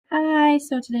Hi,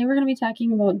 so today we're going to be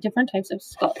talking about different types of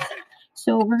skulls.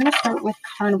 So we're going to start with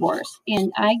carnivores,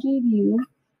 and I gave you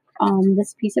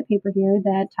this piece of paper here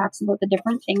that talks about the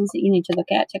different things that you need to look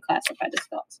at to classify the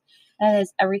skulls. That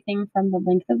is everything from the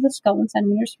length of the skull in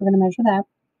centimeters, so we're going to measure that,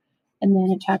 and then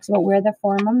it talks about where the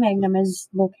foramen magnum is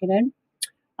located,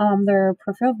 their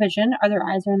peripheral vision, are their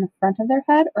eyes in the front of their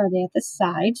head or are they at the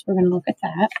sides? We're going to look at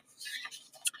that.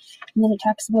 And then it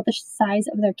talks about the size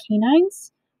of their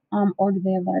canines. Or do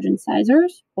they have large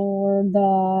incisors, or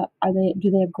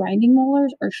do they have grinding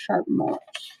molars or sharp molars?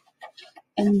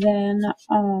 And then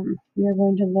we are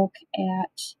going to look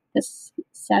at this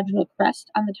sagittal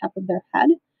crest on the top of their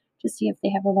head to see if they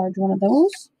have a large one of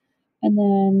those. And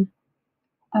then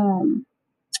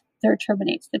their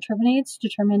turbinates. The turbinates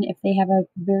determine if they have a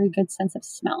very good sense of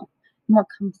smell. The more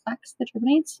complex the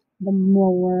turbinates, the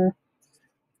more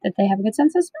that they have a good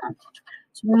sense of smell.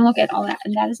 So we're going to look at all that,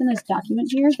 and that is in this document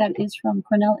here that is from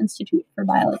Cornell Institute for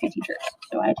Biology Teachers.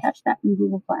 So I attached that in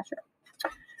Google Classroom.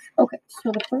 Okay,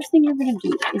 so the first thing you're going to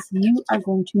do is you are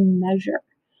going to measure.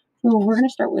 So we're going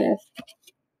to start with,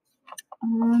 a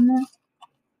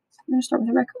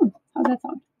raccoon. How's that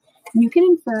sound? You can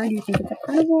infer, do you think it's a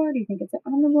carnivore? Do you think it's an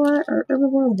omnivore or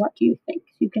herbivore? What do you think?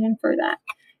 You can infer that.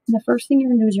 And the first thing you're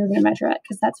going to do is you're going to measure it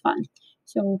because that's fun.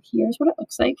 So here's what it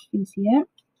looks like. You can see it.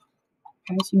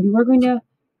 Okay, so you are going to,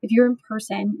 if you're in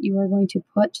person, you are going to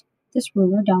put this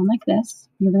ruler down like this.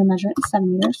 You're going to measure it in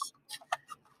centimeters.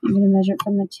 You're going to measure it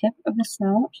from the tip of the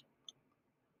snout,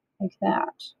 like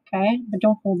that, okay? But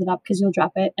don't hold it up because you'll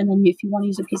drop it. And then if you want to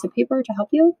use a piece of paper to help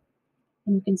you,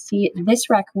 and you can see this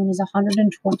raccoon is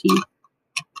 120,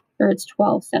 or it's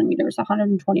 12 centimeters,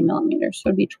 120 millimeters. So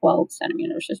it'd be 12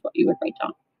 centimeters is what you would write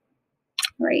down,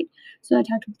 right? So I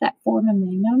talked about that foramen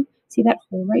magnum. See that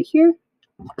hole right here?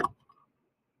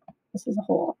 This is a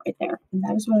hole right there, and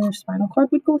that is where their spinal cord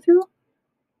would go through,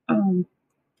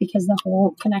 because the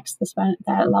hole connects the spine,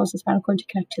 that allows the spinal cord to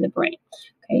connect to the brain.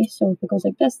 Okay, so if it goes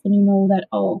like this, then you know that,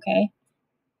 oh, okay,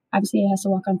 obviously it has to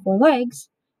walk on 4 legs,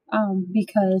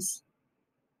 because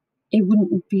it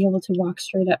wouldn't be able to walk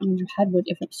straight up. I mean, your head would,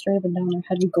 if it's straight up and down, their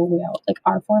head would go way out. Like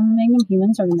our foramen magnum,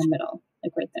 humans are in the middle,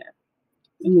 like right there,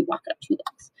 and we walk up 2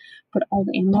 legs. But all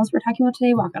the animals we're talking about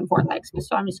today walk on 4 legs,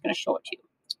 so I'm just going to show it to you,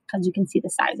 because you can see the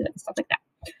size of it and stuff like that.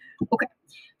 Okay,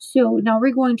 so now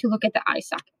we're going to look at the eye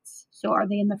sockets. So are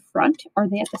they in the front or are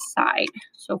they at the side?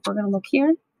 So if we're going to look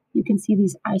here, you can see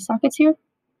these eye sockets here,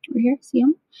 over here, see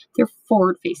them? They're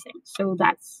forward facing. So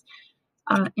that's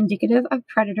indicative of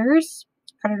predators.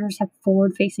 Predators have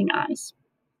forward facing eyes.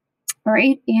 All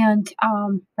right, and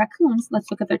raccoons,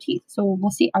 let's look at their teeth. So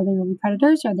we'll see, are they really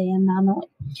predators or are they anomaly?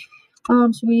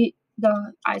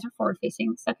 The eyes are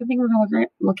forward-facing. Second thing we're going to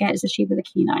look at is the shape of the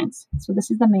canines. So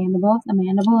this is the mandible. The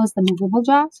mandible is the movable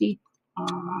jaw. See,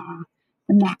 the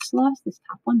maxilla, this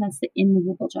top one, that's the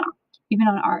immovable jaw. Even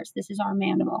on ours, this is our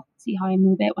mandible. See how I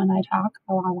move it when I talk?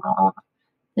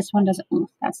 This one doesn't move.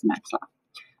 That's the maxilla.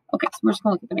 Okay, so we're just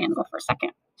going to look at the mandible for a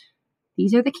second.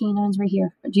 These are the canines right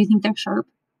here. Do you think they're sharp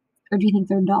or do you think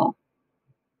they're dull?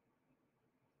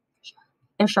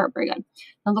 They're sharp, very good.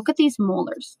 Now look at these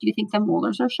molars. Do you think the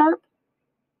molars are sharp?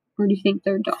 Or do you think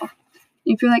they're dull?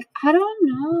 If you're like, I don't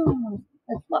know.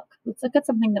 Let's look at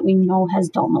something that we know has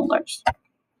dull molars.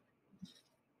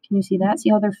 Can you see that? See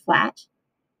how they're flat?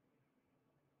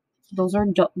 Those are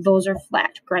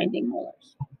flat, grinding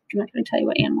molars. I'm not going to tell you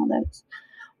what animal that is.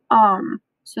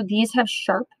 So these have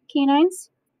sharp canines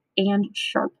and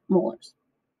sharp molars.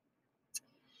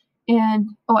 And,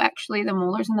 actually, the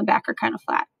molars in the back are kind of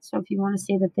flat. So if you want to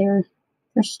say that they're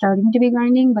starting to be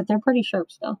grinding, but they're pretty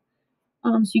sharp still.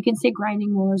 So you can say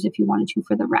grinding molars if you wanted to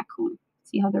for the raccoon.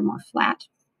 See how they're more flat?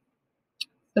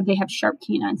 But they have sharp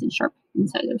canines and sharp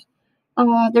incisors.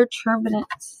 They're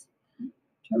turbinates.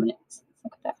 Turbinates.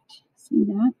 Look at that. See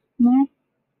that there?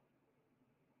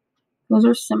 Those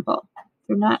are simple.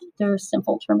 They're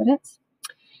simple turbinates.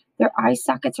 Their eye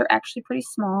sockets are actually pretty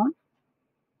small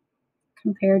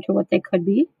compared to what they could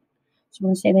be. So we're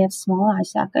going to say they have small eye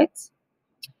sockets.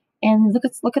 And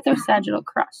look at their sagittal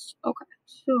crest. Okay,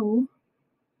 so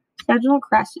sagittal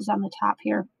crest is on the top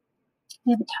here.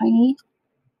 They have a tiny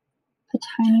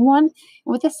one. And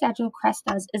what the sagittal crest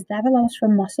does is that allows for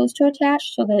muscles to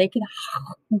attach so that they can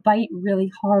bite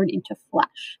really hard into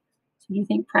flesh. So do you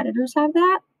think predators have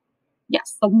that?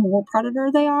 Yes, the more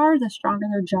predator they are, the stronger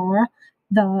their jaw,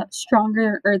 the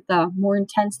stronger or the more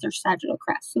intense their sagittal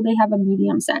crest. So they have a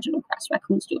medium sagittal crest,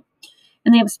 raccoons do.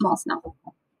 And they have a small snout.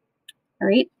 All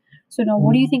right. So now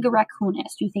what do you think a raccoon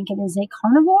is? Do you think it is a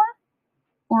carnivore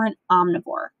or an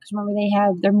omnivore? Because remember, they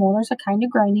have their molars are kind of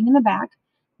grinding in the back.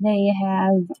 They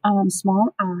have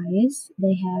small eyes.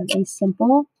 They have a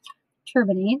simple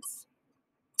turbinates.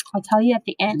 I'll tell you at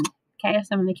the end. Okay, so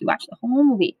I'm gonna make you watch the whole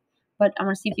movie, but I'm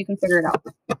gonna see if you can figure it out.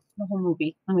 The whole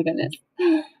movie. Oh my goodness.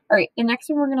 All right, the next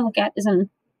one we're gonna look at is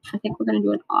I think we're gonna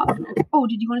do an odd. Oh,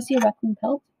 did you want to see a raccoon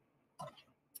pelt?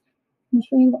 I'm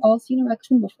sure you've all seen a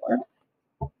raccoon before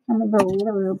on the road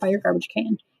or by your garbage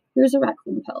can. Here's a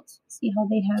raccoon pelt. See how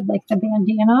they have like the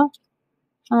bandana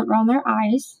around their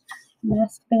eyes,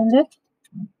 vest bandit,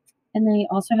 and they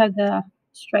also have the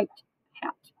striped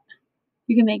hat.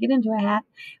 You can make it into a hat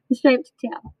with striped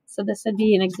tail. So this would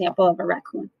be an example of a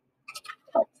raccoon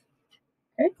pelt.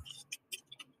 Okay.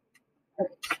 All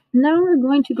right. Now we're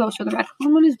going to go. So the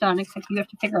raccoon one is done, except you have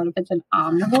to figure out if it's an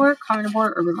omnivore,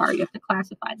 carnivore, or herbivore. You have to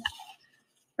classify that.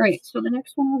 All right. So the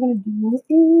next one we're going to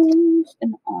do is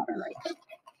an otter right there.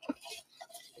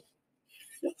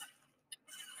 So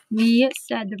we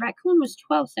said the raccoon was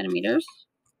 12 centimeters.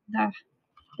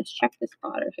 Let's check this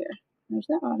otter here. There's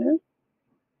the otter.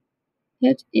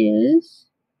 It is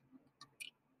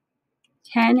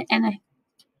 10 and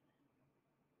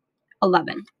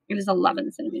 11. It is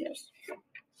 11 centimeters.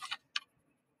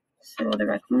 So the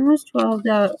raccoon was 12.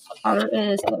 The otter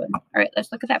is 11. All right,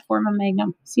 let's look at that forma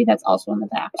magnum. See, that's also in the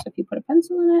back. So if you put a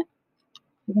pencil in it,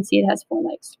 you can see it has 4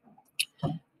 legs.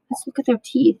 Let's look at their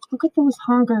teeth. Look at those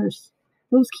hungers.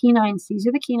 Those canines. These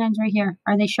are the canines right here.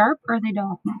 Are they sharp or are they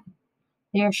dull?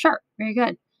 They are sharp. Very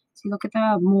good. See, look at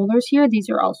the molars here. These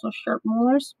are also sharp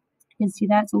molars. You can see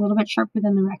that it's a little bit sharper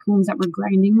than the raccoons that were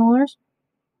grinding molars.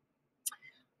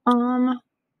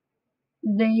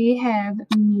 They have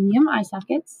medium eye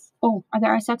sockets. Oh, are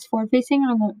their eye sockets forward facing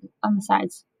or on the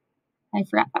sides? I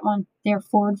forgot that one. They're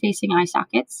forward facing eye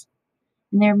sockets,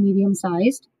 and they're medium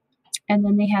sized. And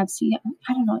then they have, see,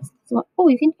 I don't know. Oh,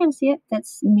 you can kind of see it.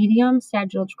 That's medium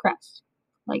sagittal crest,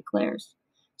 like glares.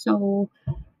 So,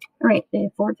 all right, they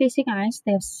have forward facing eyes.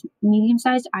 They have medium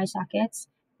sized eye sockets.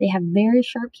 They have very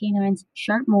sharp canines,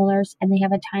 sharp molars, and they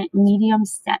have a medium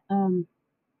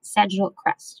sagittal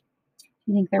crest.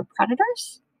 Do you think they're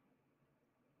predators?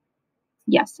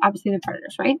 Yes, obviously they're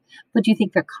predators, right? But do you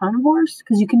think they're carnivores?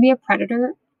 Because you can be a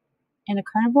predator and a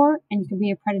carnivore, and you can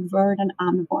be a predator and an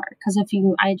omnivore. Because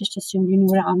I just assumed you knew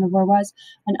what an omnivore was.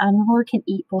 An omnivore can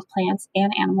eat both plants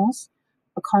and animals.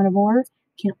 A carnivore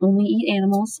can only eat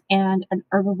animals, and an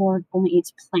herbivore only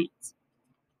eats plants.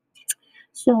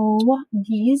 So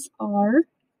these are,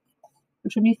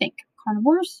 which one do you think?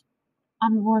 Carnivores,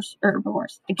 omnivores, or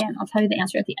herbivores? Again, I'll tell you the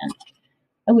answer at the end.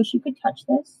 I wish you could touch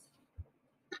this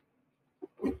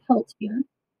pelt here.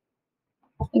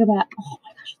 Look at that. Oh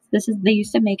my gosh. They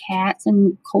used to make hats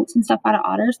and coats and stuff out of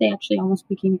otters. They actually almost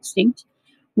became extinct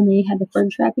when they had the fur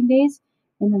trapping days.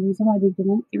 And the reason why they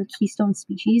didn't, they were keystone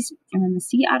species. And then the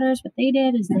sea otters, what they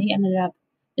did is they ended up,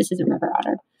 this is a river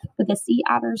otter, but the sea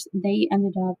otters, they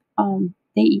ended up,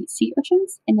 they eat sea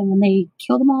urchins. And then when they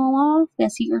killed them all off, the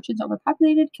sea urchins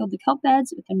overpopulated, killed the kelp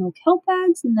beds. But there were no kelp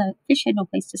beds, and the fish had no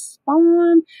place to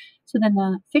spawn. So then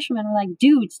the fishermen were like,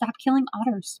 dude, stop killing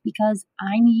otters because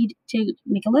I need to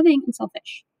make a living and sell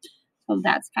fish. So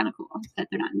that's kind of cool that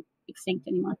they're not extinct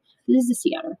anymore. This is the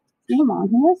sea otter. See how long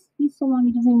he is? He's so long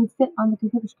he doesn't even fit on the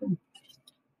computer screen.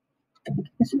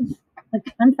 This is like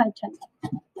 10 by 10.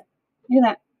 Look at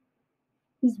that.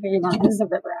 He's very long. This is a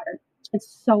river otter.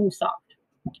 It's so soft.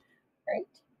 Right.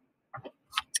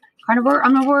 Carnivore,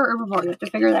 omnivore, herbivore. You have to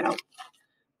figure that out.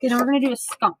 Okay, now we're going to do a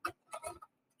skunk.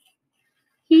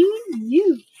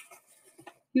 You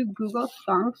Google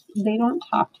skunks, they don't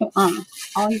talk to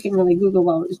all you can really Google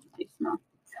about is what they smell.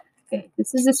 Okay,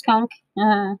 this is a skunk.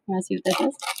 Let's see what this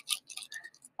is.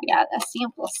 I got a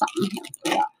sample of something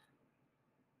here. Yeah.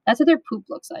 That's what their poop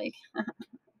looks like.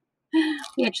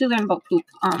 We actually learned about poop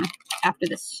after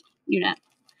this unit.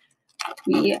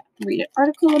 We read an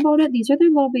article about it. These are their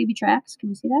little baby tracks. Can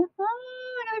you see that?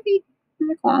 Oh, another feet.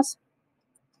 Their claws.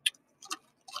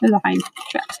 They're the hind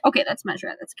tracks. Okay, let's measure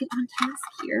it. Let's get on task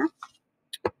here.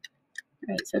 All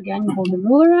right, so again, you hold the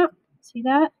ruler up. See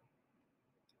that?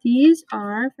 These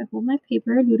are, if I hold my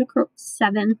paper, do the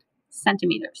 7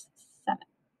 centimeters. 7.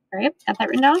 All right, got that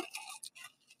written down?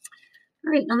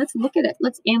 All right, now let's look at it.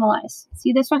 Let's analyze.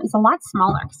 See, this one is a lot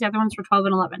smaller because the other ones were 12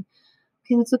 and 11.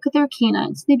 Okay, let's look at their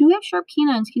canines. They do have sharp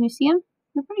canines. Can you see them?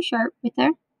 They're pretty sharp right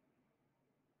there.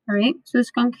 All right, so the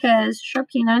skunk has sharp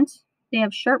canines. They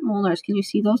have sharp molars. Can you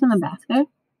see those in the back there?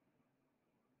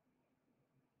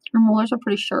 Their molars are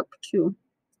pretty sharp too.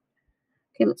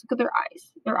 Okay, let's look at their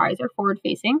eyes. Their eyes are forward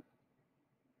facing.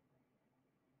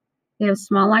 They have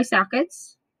small eye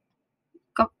sockets.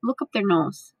 Look up their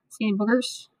nose. See any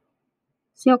boogers?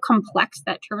 See how complex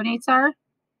that turbinates are?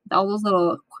 All those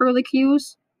little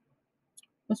curlicues.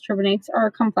 Those turbinates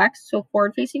are complex. So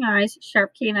forward facing eyes,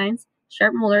 sharp canines,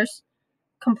 sharp molars,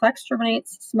 complex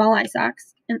turbinates, small eye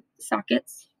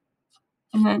sockets.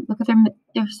 And then look at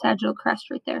their sagittal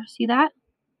crest right there. See that?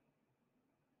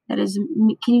 That is,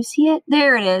 can you see it?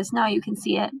 There it is. Now you can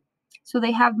see it. So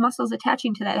they have muscles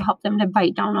attaching to that to help them to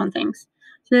bite down on things.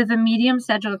 So they have a medium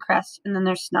sagittal crest, and then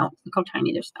their snout. Look how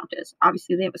tiny their snout is.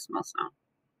 Obviously, they have a small snout.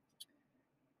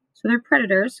 So they're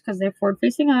predators because they have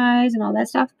forward-facing eyes and all that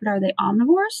stuff. But are they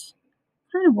omnivores,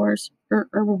 carnivores, or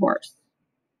herbivores?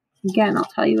 Again, I'll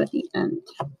tell you at the end.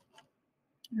 All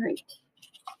right.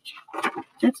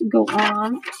 Let's go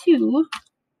on to,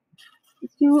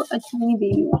 let's do a tiny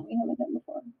baby one. We haven't done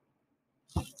before.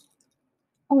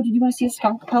 Oh, did you want to see a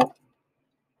skunk pelt?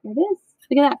 There it is.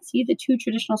 Look at that. See the two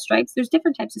traditional stripes? There's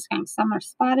different types of skunks. Some are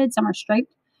spotted, some are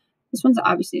striped. This one's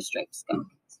obviously a striped skunk,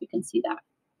 so you can see that.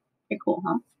 Pretty cool,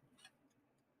 huh?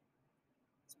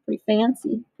 It's pretty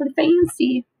fancy. Pretty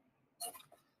fancy.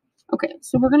 Okay,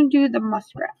 so we're going to do the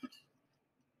muskrat.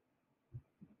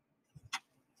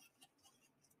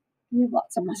 We have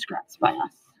lots of muskrats by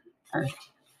us. All right.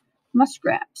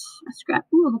 Muskrat.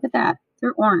 Ooh, look at that.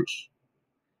 They're orange.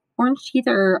 Orange teeth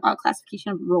are a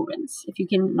classification of rodents, if you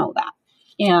can know that.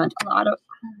 And a lot of,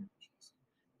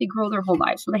 they grow their whole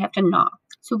lives, so they have to gnaw.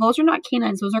 So those are not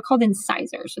canines. Those are called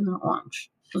incisors, and they're orange.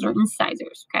 Those are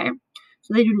incisors, okay?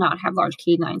 So they do not have large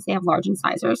canines. They have large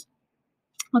incisors.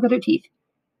 Look at their teeth.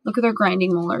 Look at their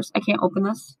grinding molars. I can't open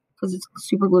this because it's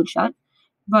super glued shut.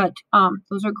 But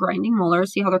those are grinding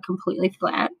molars. See how they're completely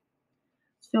flat?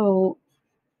 So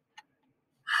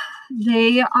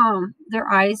they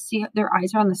their eyes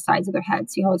are on the sides of their head.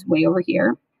 See how it's way over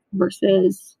here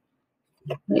versus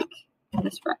like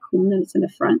this raccoon that's in the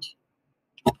front.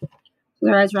 So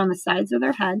their eyes are on the sides of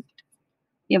their head.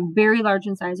 They have very large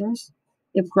incisors.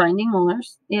 They have grinding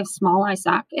molars. They have small eye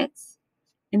sockets,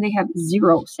 and they have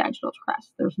zero sagittal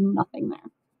crest. There's nothing there.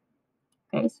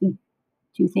 Okay, so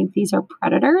do you think these are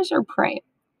predators or prey?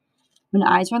 When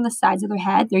eyes are on the sides of their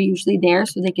head, they're usually there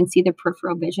so they can see their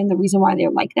peripheral vision. The reason why they're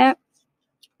like that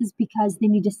is because they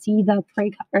need to see the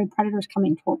prey or predators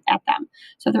coming at them.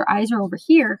 So if their eyes are over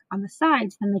here on the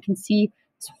sides, then they can see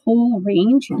this whole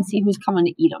range and see who's coming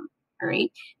to eat them. All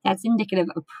right, that's indicative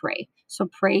of prey. So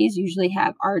preys usually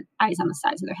have our eyes on the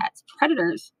sides of their heads.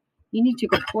 Predators, you need to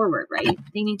go forward, right?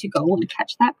 They need to go and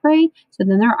catch that prey. So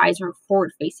then their eyes are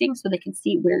forward facing so they can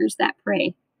see where's that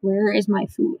prey, where is my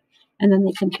food, and then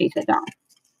they can chase it down.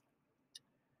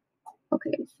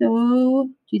 Okay, so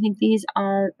do you think these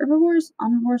are herbivores,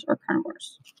 omnivores, or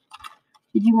carnivores?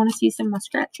 Did you want to see some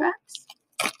muskrat tracks?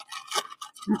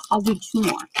 I'll do two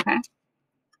more, okay?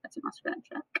 That's a muskrat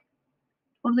track.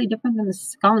 Totally different than the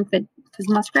skunk, because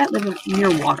muskrat live near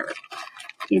water.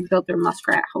 They built their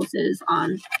muskrat houses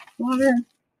on water,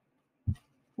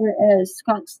 whereas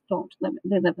skunks don't live.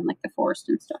 They live in like the forest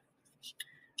and stuff.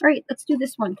 All right, let's do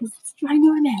this one because it's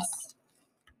ginormous.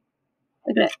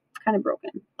 Look at it, kind of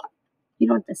broken. You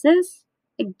know what this is?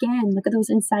 Again, look at those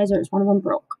incisors. One of them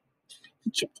broke.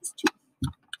 He chipped his tooth.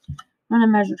 I'm gonna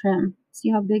measure him. See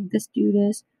how big this dude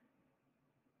is.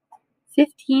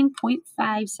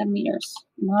 15.5 centimeters.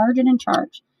 Large and in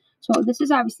charge. So this is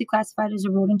obviously classified as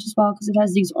a rodent as well because it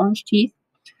has these orange teeth.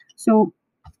 So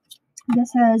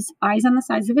this has eyes on the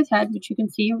sides of its head, which you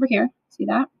can see over here. See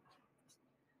that?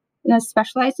 It has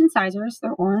specialized incisors.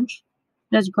 They're orange.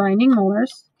 It has grinding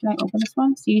molars. Can I open this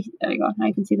one? See, there you go. Now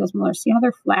you can see those molars. See how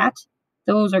they're flat?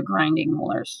 Those are grinding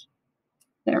molars.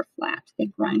 They're flat. They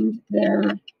grind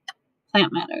their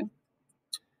plant matter.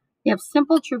 You have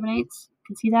simple turbinates. You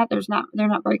can see that they're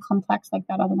not very complex like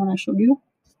that other one I showed you.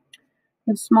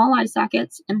 They have small eye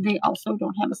sockets, and they also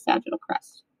don't have a sagittal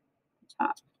crest at the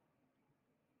top.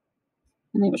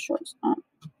 And they have a short snout.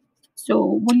 So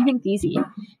what do you think these eat?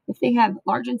 If they have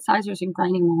large incisors and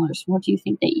grinding molars, what do you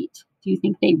think they eat? Do you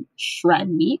think they shred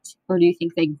meat, or do you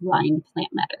think they grind plant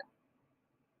matter?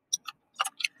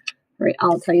 All right,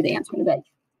 I'll tell you the answer in a bit.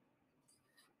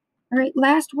 All right,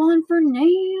 last one for now.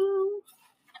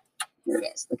 Here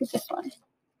it is. Look at this one.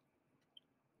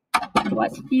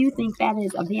 What do you think that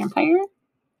is? A vampire?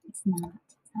 It's not.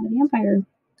 It's not a vampire.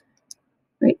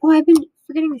 Right. Oh, I've been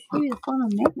forgetting to show you the phone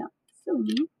on Magna. So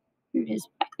neat. Here it is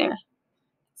back there.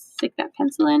 Stick that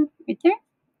pencil in right there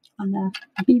on the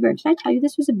beaver. Did I tell you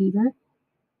this was a beaver? I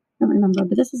don't remember,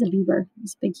 but this is a beaver.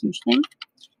 This big, huge thing.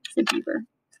 It's a beaver.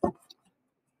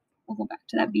 We'll go back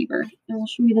to that beaver and we'll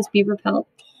show you this beaver pelt.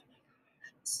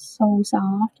 So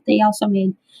soft. They also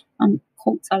made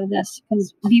coats out of this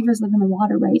because beavers live in the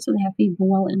water, right? So they have to be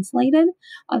well insulated.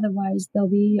 Otherwise, they'll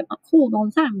be cold all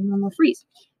the time and then they'll freeze.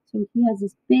 So he has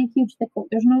this big, huge, thick coat.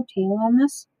 There's no tail on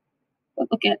this, but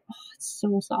look at, oh, it's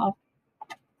so soft.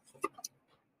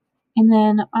 And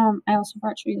then I also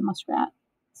forgot to show you the muskrat.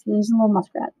 So there's a little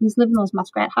muskrat. These live in those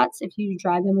muskrat huts. If you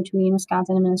drive in between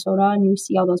Wisconsin and Minnesota and you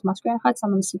see all those muskrat huts on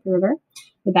the Mississippi River,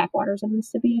 the backwaters of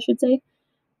Mississippi, I should say.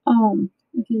 Look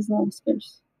at these little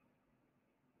whiskers.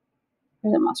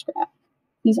 There's a muskrat.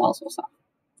 He's also soft.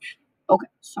 Okay,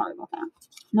 sorry about that.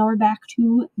 Now we're back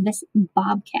to this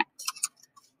bobcat.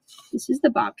 This is the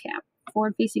bobcat.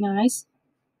 Forward-facing eyes.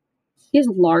 He has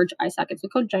large eye sockets.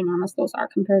 Look how ginormous those are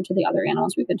compared to the other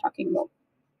animals we've been talking about.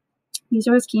 These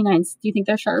are his canines. Do you think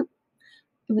they're sharp?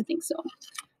 I would think so.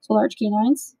 So large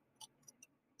canines.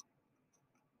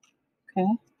 Okay.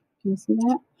 Can you see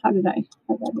that? How did I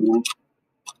have that in there?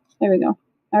 There we go.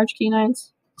 Large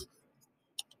canines.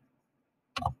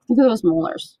 Look at those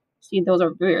molars. See, those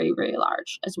are very, very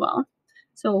large as well.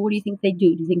 So what do you think they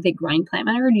do? Do you think they grind plant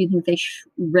matter, or do you think they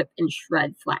rip and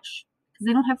shred flesh? Because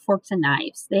they don't have forks and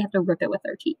knives. They have to rip it with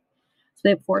their teeth. So they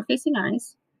have forward-facing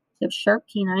eyes. They have sharp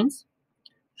canines,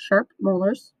 sharp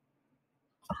molars.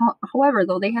 However,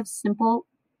 though, they have simple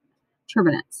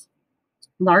turbinates,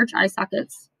 large eye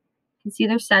sockets. You can see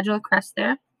their sagittal crest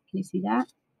there. Can you see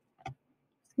that?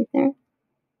 Right there.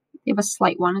 They have a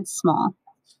slight one. It's small.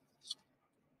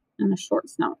 And a short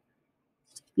snout.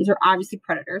 These are obviously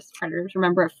predators. Predators,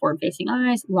 remember, have forward-facing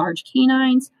eyes, large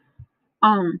canines.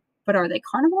 But are they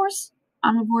carnivores,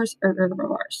 omnivores, or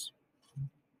herbivores?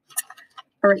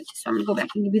 All right, so I'm going to go back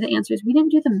and give you the answers. We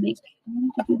didn't do the mink. I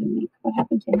wanted to do the mink. What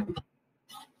happened to him?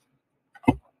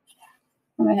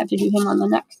 I might have to do him on the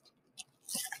next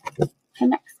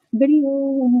video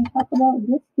when we talk about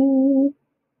this dude.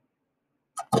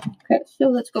 Okay, so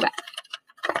let's go back.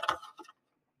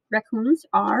 Raccoons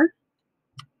are...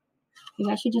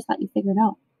 Maybe I should just let you figure it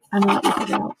out. I'm going to let you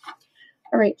figure it out.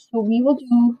 All right, so we will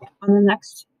do, on the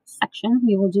next section,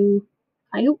 we will do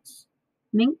coyotes,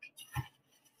 mink,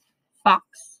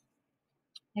 fox,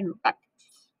 and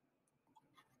raccoons.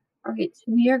 All right, so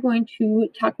we are going to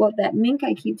talk about that mink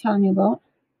I keep telling you about.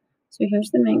 So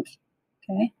here's the mink,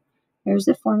 okay? Here's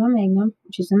the forma magnum,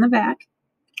 which is in the back.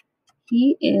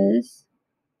 He is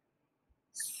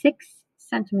 6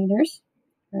 centimeters,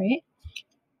 right?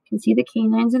 You can see the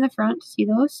canines in the front. See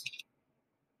those?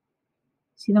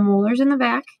 See the molars in the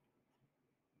back.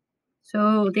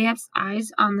 So they have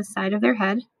eyes on the side of their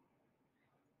head.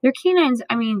 Their canines,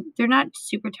 I mean, they're not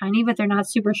super tiny, but they're not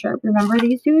super sharp. Remember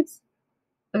these dudes?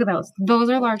 Look at those. Those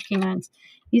are large canines.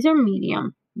 These are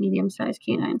medium-sized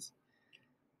canines.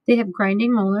 They have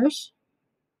grinding molars.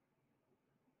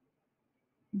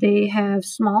 They have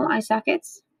small eye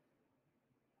sockets.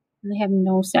 And they have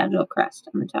no sagittal crest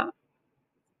on the top.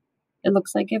 It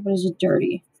looks like it, but it's just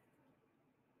dirty.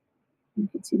 You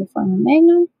can see the forma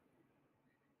magnum.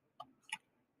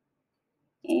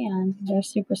 And they're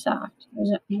super soft.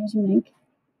 Here's a mink.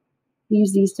 We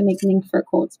use these to make mink fur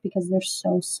coats because they're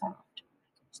so soft.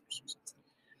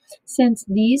 Since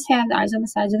these have the eyes on the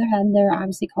sides of their head, they're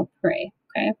obviously called prey.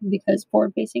 Okay, because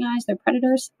forward-facing eyes, they're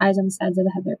predators. Eyes on the sides of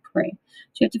the head, they're prey.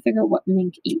 So you have to figure out what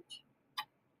mink eat.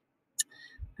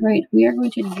 All right, we are going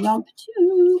to jump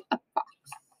to a fox.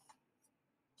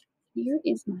 Here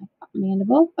is my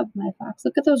mandible of my fox.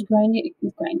 Look at those grinding.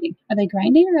 Are they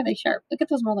grinding or are they sharp? Look at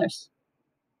those molars.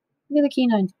 Look at the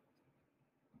canine.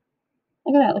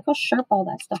 Look at that. Look how sharp all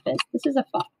that stuff is. This is a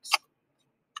fox.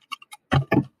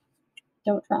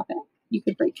 Don't drop it. You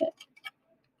could break it.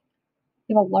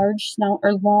 They have a large snout,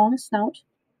 or long snout.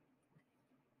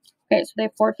 Okay, so they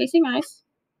have forward-facing eyes.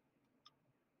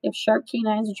 They have sharp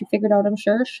canines, which you figured out, I'm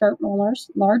sure. Sharp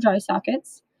molars, large eye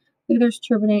sockets. Look at those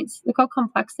turbinates. Look how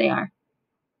complex they are.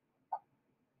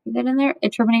 See that in there? A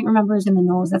turbinate, remember, is in the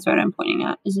nose. That's what I'm pointing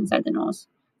at, is inside the nose.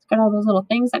 It's got all those little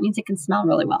things. That means it can smell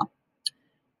really well.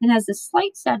 It has this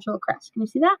slight sagittal crest. Can you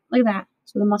see that? Look at that.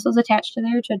 So the muscles attached to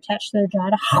there to attach to their jaw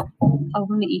to help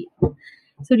them to eat.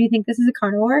 So do you think this is a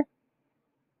carnivore?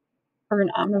 Or an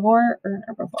omnivore? Or an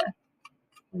herbivore?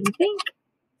 What do you think?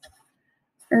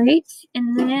 All right.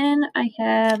 And then I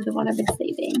have the one I've been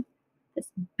saving. This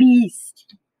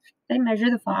beast. Did I measure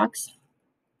the fox?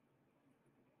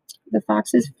 The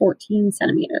fox is 14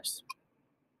 centimeters.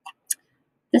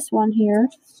 This one here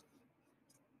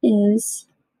is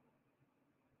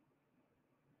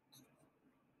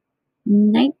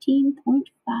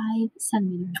 19.5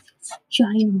 centimeters. It's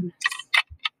ginormous.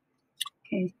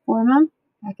 Okay, forma,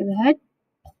 back of the head.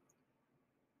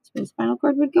 That's where the spinal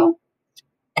cord would go.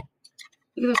 Look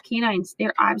at those canines.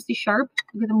 They're obviously sharp.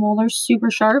 Look at the molars, super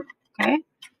sharp. Okay.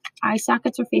 Eye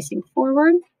sockets are facing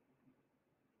forward.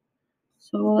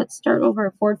 So let's start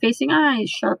over. Forward-facing eyes,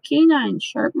 sharp canines,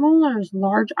 sharp molars,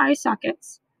 large eye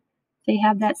sockets. They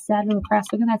have that sagittal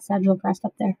crest. Look at that sagittal crest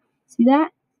up there. See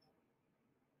that?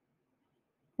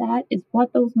 That is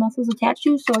what those muscles attach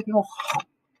to, so it can go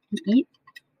and eat.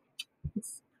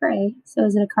 prey. So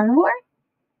is it a carnivore,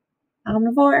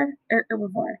 omnivore, or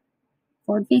herbivore?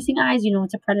 Forward-facing eyes, you know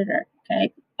it's a predator.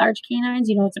 Okay. Large canines,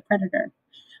 you know it's a predator.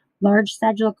 Large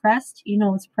sagittal crest, you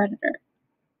know it's a predator.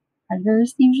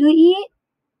 Predators usually eat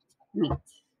meat.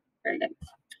 Very good.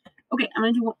 Okay, I'm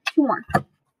going to do 2 more.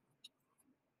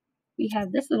 We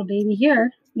have this little baby here.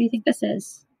 What do you think this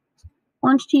is?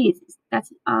 Orange cheese.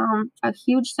 That's a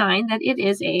huge sign that it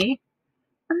is a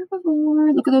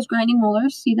herbivore. Look at those grinding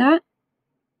molars. See that?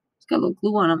 It's got a little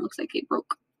glue on them. Looks like it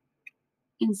broke.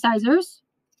 Incisors.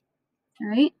 All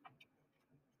right.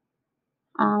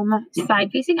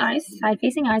 Side-facing eyes.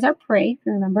 Side-facing eyes are prey, if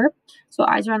you remember. So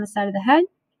eyes are on the side of the head.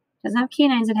 Doesn't have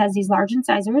canines. It has these large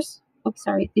incisors. Oops,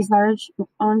 sorry. These large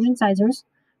orange incisors.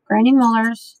 Grinding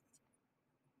molars.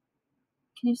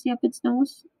 Can you see up its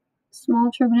nose?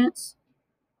 Small turbinates.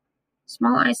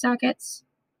 Small eye sockets.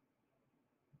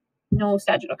 No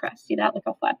sagittal crest. See that? Look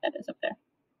how flat that is up there.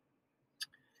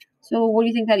 So what do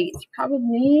you think that eats?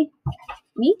 Probably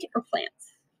meat or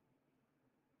plants.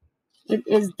 It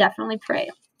is definitely prey.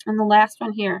 And the last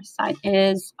one here side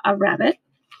is a rabbit.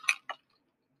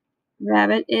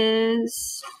 Rabbit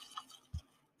is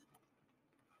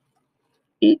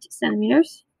 8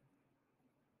 centimeters.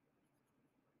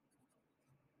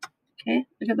 Okay,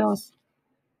 look at those.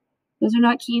 Those are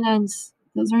not canines.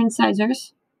 Those are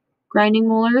incisors. Grinding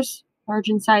molars, large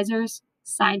incisors,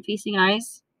 side-facing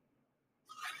eyes.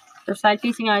 For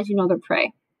side-facing eyes, you know they're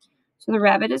prey. So the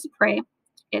rabbit is a prey.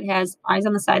 It has eyes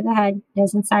on the side of the head. It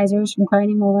has incisors and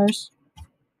grinding molars.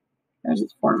 There's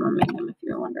its form on magnum, if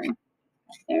you're wondering.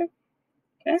 Right there.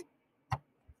 Okay.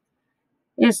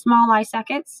 It has small eye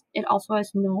sockets. It also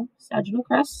has no sagittal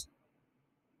crest.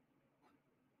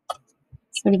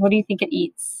 So what do you think it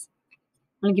eats?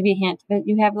 I'm going to give you a hint. If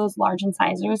you have those large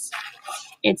incisors,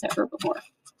 it's a herbivore.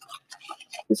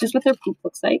 This is what their poop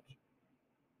looks like.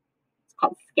 It's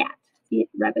called scat. See it?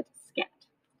 Rabbit scat.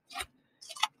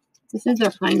 This is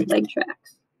their hind leg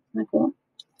tracks. Isn't that cool?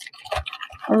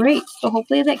 All right. So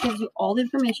hopefully that gives you all the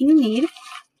information you need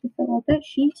to fill out that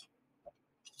sheet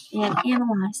and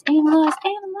analyze. And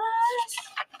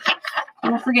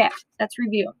don't forget, let's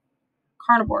review.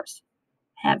 Carnivores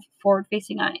have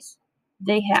forward-facing eyes.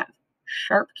 They have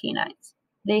sharp canines.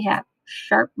 They have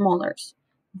sharp molars.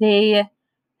 They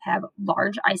have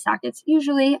large eye sockets.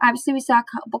 Usually, obviously, we saw a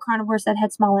couple carnivores that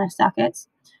had small eye sockets.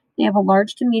 They have a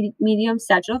large to medium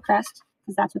sagittal crest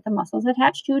because that's what the muscles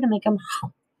attach to make them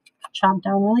chomp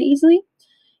down really easily.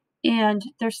 And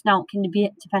their snout can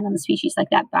depend on the species.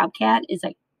 Like that bobcat is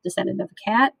like descendant of a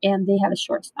cat, and they have a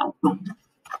short snout.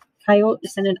 Coyote,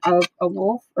 descendant of a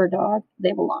wolf or a dog, they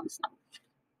have a long snout.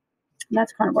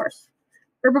 That's carnivores.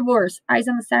 Herbivores, eyes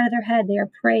on the side of their head. They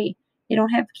are prey. They don't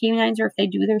have canines, or if they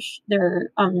do,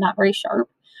 they're not very sharp.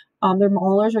 Their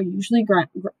molars are usually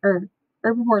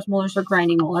herbivores' molars are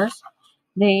grinding molars.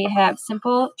 They have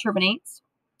simple turbinates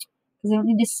because they don't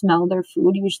need to smell their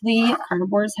food. Usually,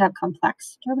 carnivores have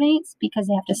complex turbinates because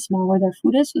they have to smell where their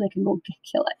food is so they can go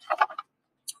kill it.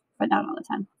 But not all the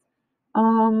time.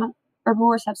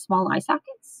 Herbivores have small eye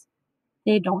sockets.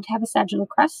 They don't have a sagittal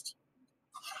crest.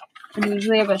 And they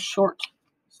usually have a short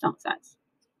snout size.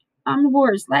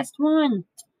 Omnivores, last one.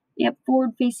 They have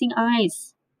forward-facing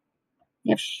eyes. They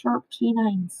have sharp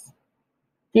canines.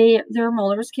 Their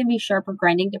molars can be sharp or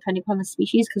grinding depending upon the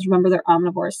species because remember they're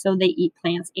omnivores, so they eat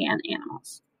plants and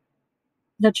animals.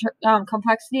 The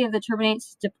complexity of the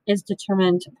turbinates is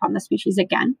determined upon the species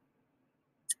again.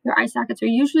 Their eye sockets are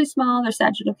usually small. Their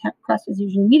sagittal crest is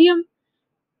usually medium.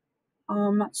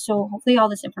 So hopefully all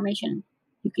this information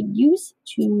you can use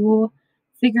to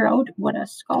figure out what a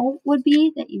skull would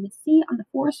be that you would see on the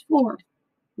forest floor.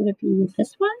 Would it be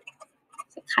this one?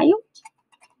 It's a coyote?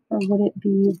 Or would it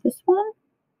be this one?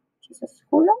 Which is a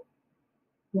squirrel?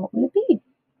 What would it be?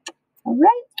 All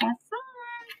right,